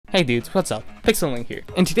Hey dudes, what's up? Pixeling here.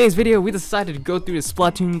 In today's video, we decided to go through the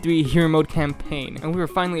Splatoon 3 Hero Mode campaign, and we were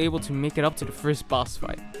finally able to make it up to the first boss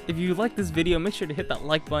fight. If you like this video, make sure to hit that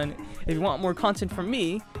like button. If you want more content from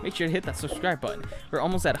me, make sure to hit that subscribe button. We're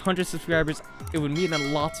almost at 100 subscribers. It would mean a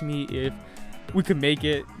lot to me if we could make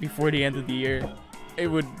it before the end of the year. It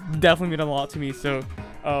would definitely mean a lot to me, so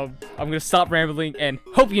I'm gonna stop rambling and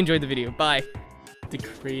hope you enjoyed the video. Bye. The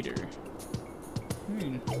crater.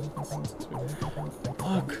 Look.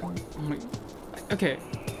 Oh my. Okay.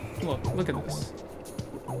 Look at this.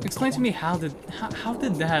 Explain to me how did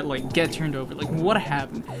that like get turned over? Like what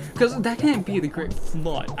happened? Because that can't be the Great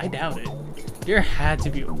Flood. I doubt it. There had to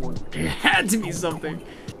be something.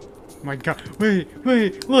 Oh my god.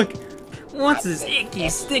 Wait, look. What's this icky,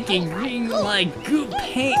 sticky green like goop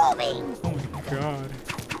paint? Oh my god.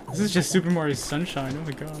 This is just Super Mario Sunshine. Oh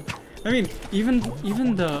my god. I mean, even the huh? Oh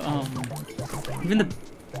my god.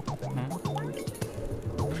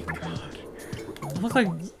 I look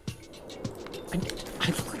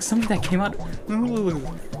like something that came out. I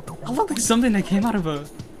look like something that came out of a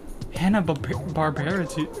Hanna-Barbera.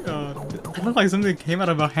 I look like something that came out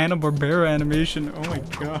of a Hanna-Barbera animation. Oh my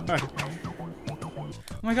god. Oh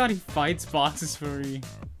my god, he fights boxes for me.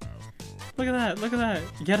 Look at that, look at that.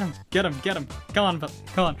 Get him. Come on, get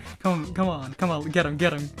him. Come on,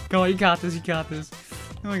 you got this.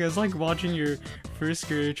 Oh my god, it's like watching your first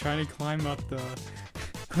grader trying to climb up the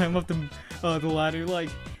ladder, like,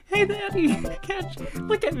 hey daddy,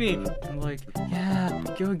 look at me. I'm like, yeah,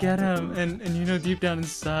 go get him. And you know, deep down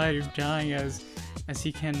inside you're dying as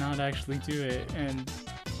he cannot actually do it, and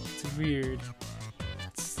it's weird.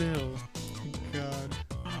 Still, oh god.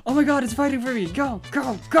 Oh my god, it's fighting for me! Go!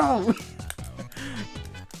 Go!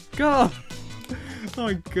 Oh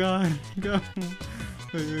my god, go!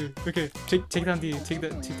 Wait. Okay, take down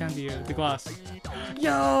the glass.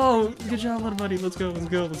 Yo! Good job, little buddy. Let's go. Oh my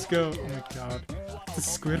god, the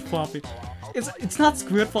squid flopping. It's not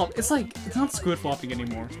squid flop. It's not squid flopping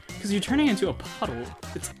anymore because you're turning into a puddle.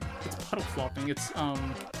 It's puddle flopping. It's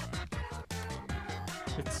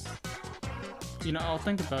you know, I'll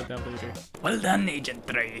think about that later. Well done, Agent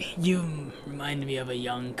 3. You remind me of a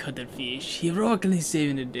young cuttlefish, heroically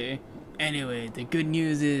saving the day. Anyway, the good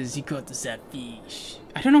news is you caught the sad fish.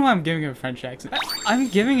 I don't know why I'm giving him a French accent. I'm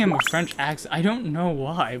giving him a French accent. I don't know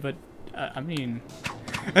why, but I mean,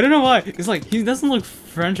 I don't know why. It's like he doesn't look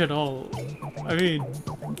French at all. I mean,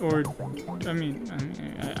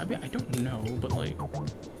 I don't know, but like,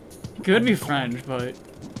 he could be French, but.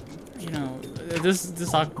 You know, this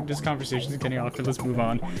conversation is getting awkward. Let's move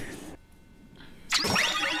on.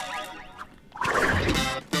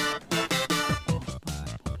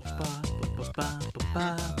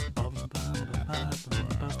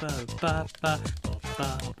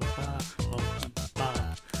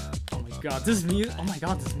 Oh my god, this music! Oh my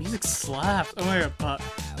god, this music slaps! Oh my god,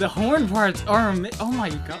 the horn parts are oh my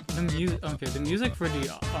god, the music. Okay, the music for the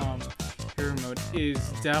hero mode is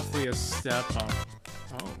definitely a step up.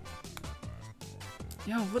 Oh.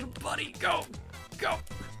 Yo, little buddy, go!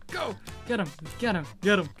 Get him!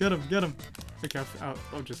 Okay,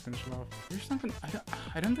 I'll just finish him off. There's something,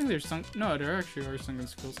 I don't think there's some, no, there actually are sunken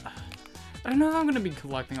skulls. I don't know if I'm gonna be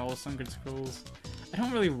collecting all the sunken skulls. I don't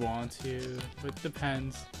really want to, but it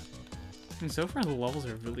depends. I mean, so far the levels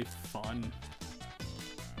are really fun.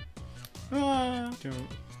 Don't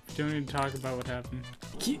need to talk about what happened.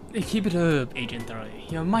 Keep it up, Agent 3.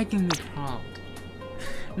 You're making me proud.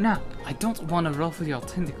 Now, I don't want to ruffle your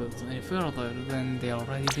tentacles any further than they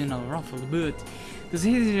already been ruffled, but this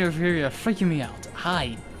history of here is freaking me out.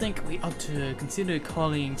 I think we ought to consider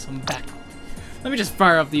calling some backup. Let me just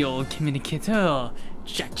fire up the old communicator.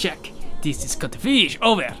 Check. This is Cuttlefish.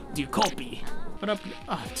 Over. Do you copy? What up?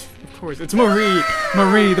 Oh, of course, it's Marie.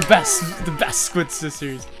 Marie, the best Squid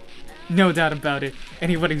Sisters. No doubt about it.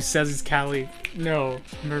 Anyone who says it's Callie, no,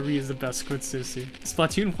 Marie is the best Squid Sister.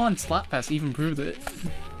 Splatoon 1 Slap Pass even proved it.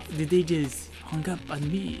 Did they just hung up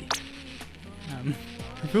on me? I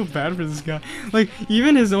feel bad for this guy. Like,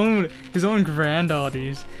 even his own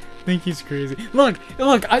granddaughters think he's crazy. Look,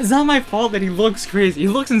 it's not my fault that he looks crazy. He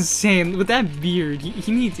looks insane with that beard.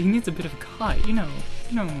 He needs a bit of a cut, you know.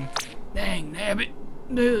 Dang, nabbit.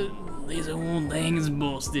 The laser old thing is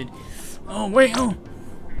busted. Oh wait,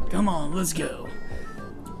 come on, let's go.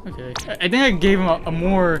 Okay, I think I gave him a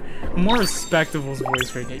more respectable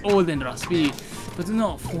voice right now. Old and raspy, but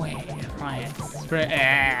not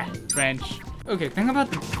French. Okay, think about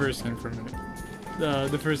the first game for a minute.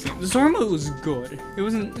 The first game. The story mode was good. It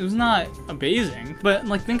was not amazing, but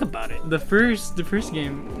like think about it. The first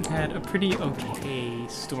game had a pretty okay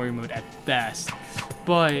story mode at best,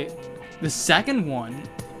 but the second one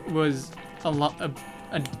was a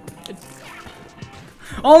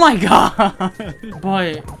Oh my god!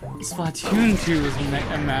 But Splatoon 2 was a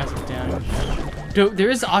massive damage. There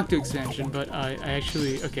is Octo expansion, but I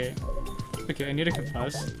actually okay, I need to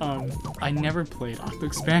confess. I never played Octo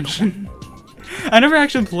expansion. I never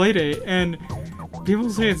actually played it, and people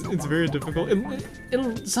say it's very difficult.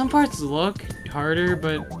 Some parts look harder,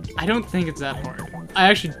 but I don't think it's that hard. I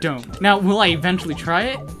actually don't. Now, will I eventually try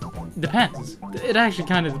it? Depends. It actually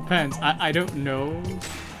kind of depends. I don't know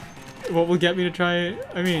what will get me to try it.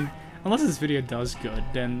 I mean, unless this video does good,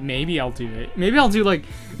 then maybe I'll do it. Maybe I'll do like,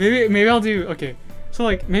 maybe I'll do, okay. So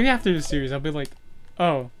like, maybe after this series, I'll be like,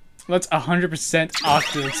 oh, let's 100%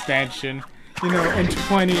 Octo expansion. You know, in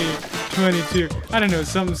 2022. I don't know,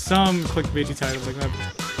 some clickbaity title like that.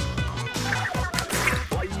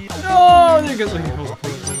 Oh, there goes.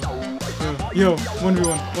 Yo,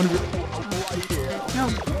 1v1. 1v1.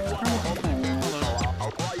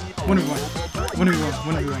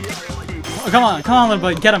 Oh, come on, little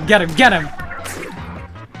buddy, get him.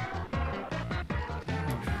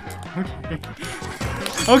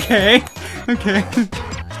 Okay.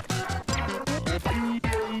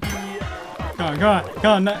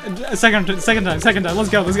 Come on, second time, let's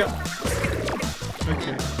go.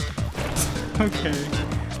 Okay.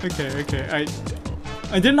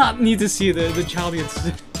 I did not need to see the child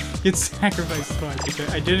gets sacrificed twice. Okay,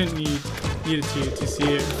 I didn't needed to see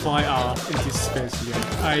it fly off into space again.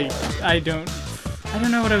 I don't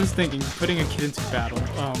know what I was thinking, putting a kid into battle.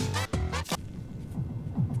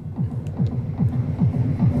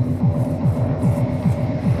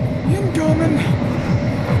 Incoming!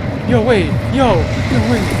 Yo, wait!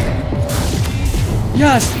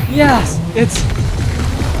 Yes! It's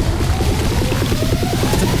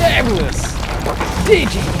fabulous!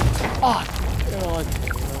 DJ! Oh,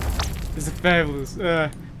 it's fabulous.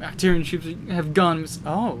 Bacterian ships have gone.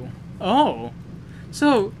 Oh.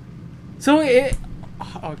 So it.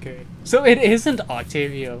 Okay. So it isn't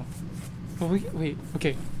Octavio. Wait.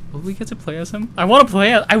 Okay. Will we get to play as him? I want to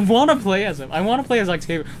play as him. I want to play as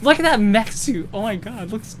Octavio. Look at that mech suit. Oh my god, it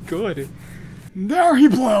looks good. There he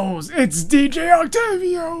blows. It's DJ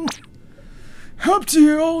Octavio. Up to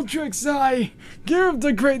your old tricks, I give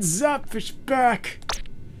the great Zapfish back.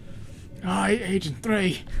 I, Agent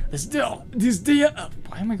 3,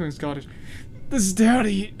 why am I going Scottish? The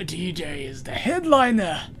sturdy DJ is the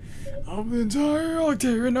headliner of the entire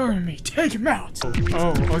Octavian army. Take him out!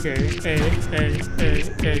 Oh, okay. Hey,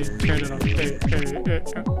 turn it off. Hey.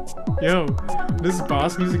 Yo, this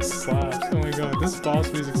boss music slaps. Oh my god, this boss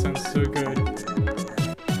music sounds so good.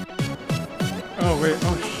 Oh, wait,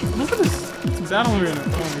 look at this battle arena. Oh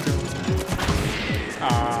my god.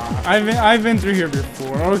 I've been through here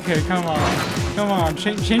before. Okay, come on,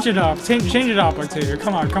 change it up, Octavia.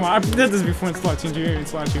 Come on. I did this before in Splatoon 2 and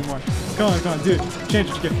Splatoon 1. Come on, dude, change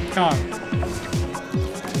it. Come on.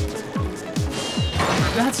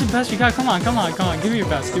 That's the best you got. Come on. Give me your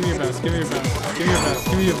best.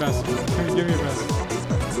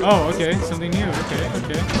 Oh, okay, something new. Okay.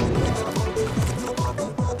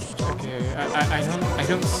 I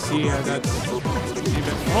don't see how that's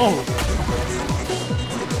even. Oh.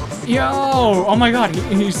 Yo! Oh my god,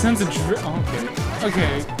 he sends a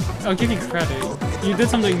Okay, I'll give you credit. You did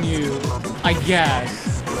something new, I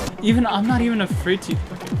guess. I'm not even afraid to.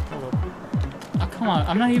 Okay, hold up. Oh, come on,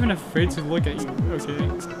 I'm not even afraid to look at you. Okay,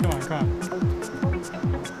 come on.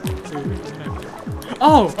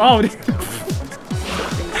 Oh!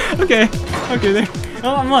 Okay, there.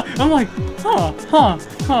 I'm like, huh?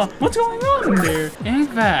 What's going on in there?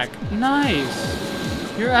 Inkvac,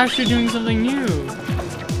 nice. You're actually doing something new.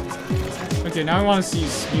 Okay, now I want to see you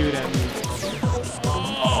spewed at me.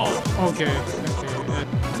 Oh, okay.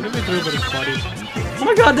 Let me throw a bit of buddy. Oh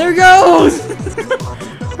my god, there it goes!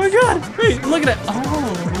 Oh my god, wait, look at it. Oh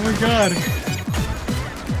my god.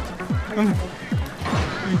 Oh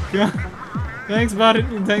my god. Thanks,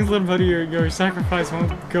 little buddy. Your sacrifice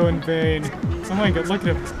won't go in vain. Oh my god, look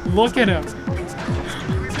at him.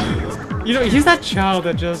 You know, he's that child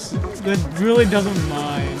that really doesn't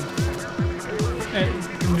mind.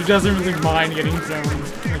 He doesn't really mind getting thrown.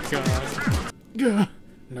 Oh my god.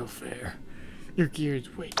 No fair. Your gear is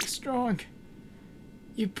way too strong.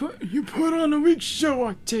 You put on a weak show,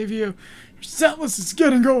 Octavio. Your Satless is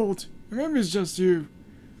getting old. Remember, it's just you.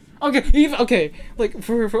 Okay, like,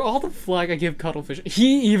 for all the flag I give Cuttlefish,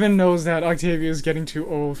 he even knows that Octavio is getting too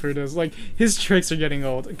old for this. Like, his tricks are getting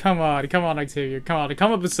old. Come on, Octavio.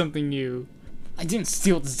 Come up with something new. I didn't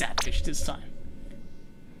steal the Zapfish this time.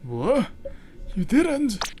 What? You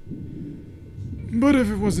didn't? But if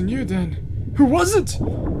it wasn't you, then who was it?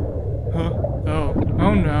 Huh?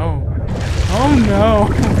 Oh no.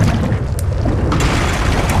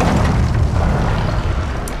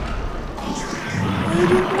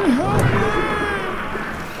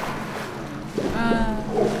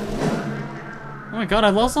 god, I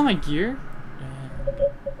lost all my gear?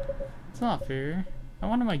 It's not fair. I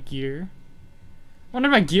wanted my gear. I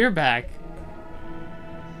wanted my gear back.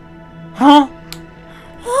 Huh?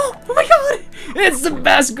 Oh my god! It's the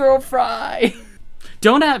best girl, Fry!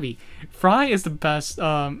 Don't at me. Fry is the best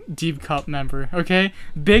Deep Cup member, okay?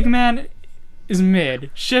 Big Man is mid.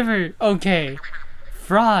 Shiver, okay.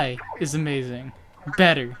 Fry is amazing.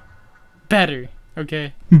 Better. Better,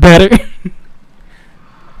 okay? Better.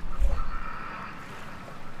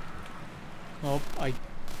 Well,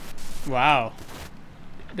 wow.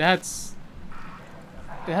 That's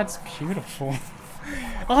beautiful.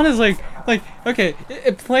 Honestly, like, okay,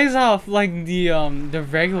 it plays off like the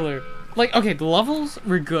regular, like, okay, the levels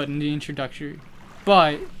were good in the introductory,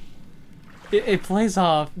 but it plays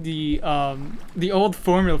off the old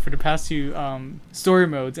formula for the past two story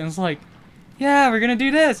modes, and it's like, yeah, we're gonna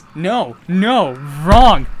do this. No,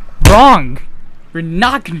 wrong. We're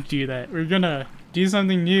not gonna do that. We're gonna do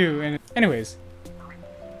something new. And anyways,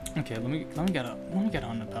 okay, let me get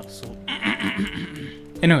on the pedestal.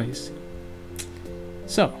 Anyways,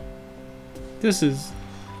 so this is,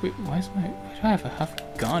 wait, why do I have a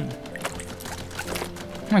half gun?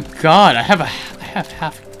 Oh my god, I have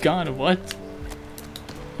half gun. What?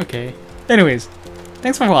 Okay. Anyways,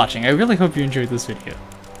 thanks for watching. I really hope you enjoyed this video.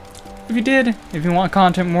 If you did, if you want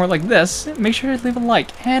content more like this, make sure to leave a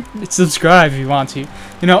like and subscribe if you want to.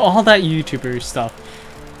 You know, all that YouTuber stuff.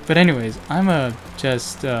 But anyways, I'ma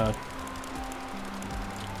just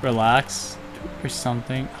relax or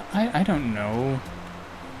something. I don't know.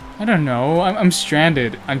 I'm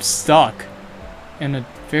stranded. I'm stuck in a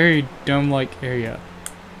very dome-like area.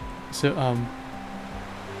 So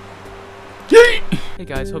hey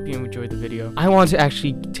guys, hope you enjoyed the video. I want to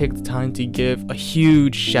actually take the time to give a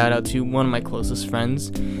huge shout out to one of my closest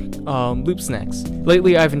friends, Loopsnacks.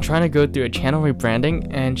 Lately I've been trying to go through a channel rebranding,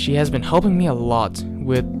 and she has been helping me a lot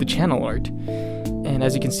with the channel art. And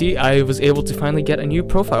as you can see, I was able to finally get a new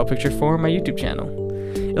profile picture for my YouTube channel.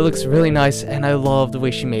 It looks really nice, and I love the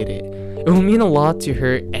way she made it. It will mean a lot to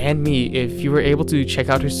her and me if you were able to check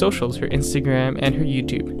out her socials, her Instagram and her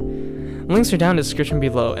YouTube. Links are down in the description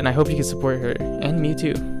below, and I hope you can support her, and me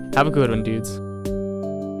too. Have a good one, dudes.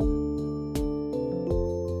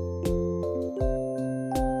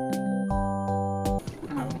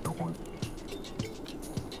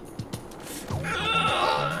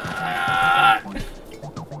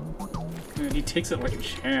 He takes it like a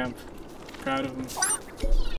champ. Proud of him.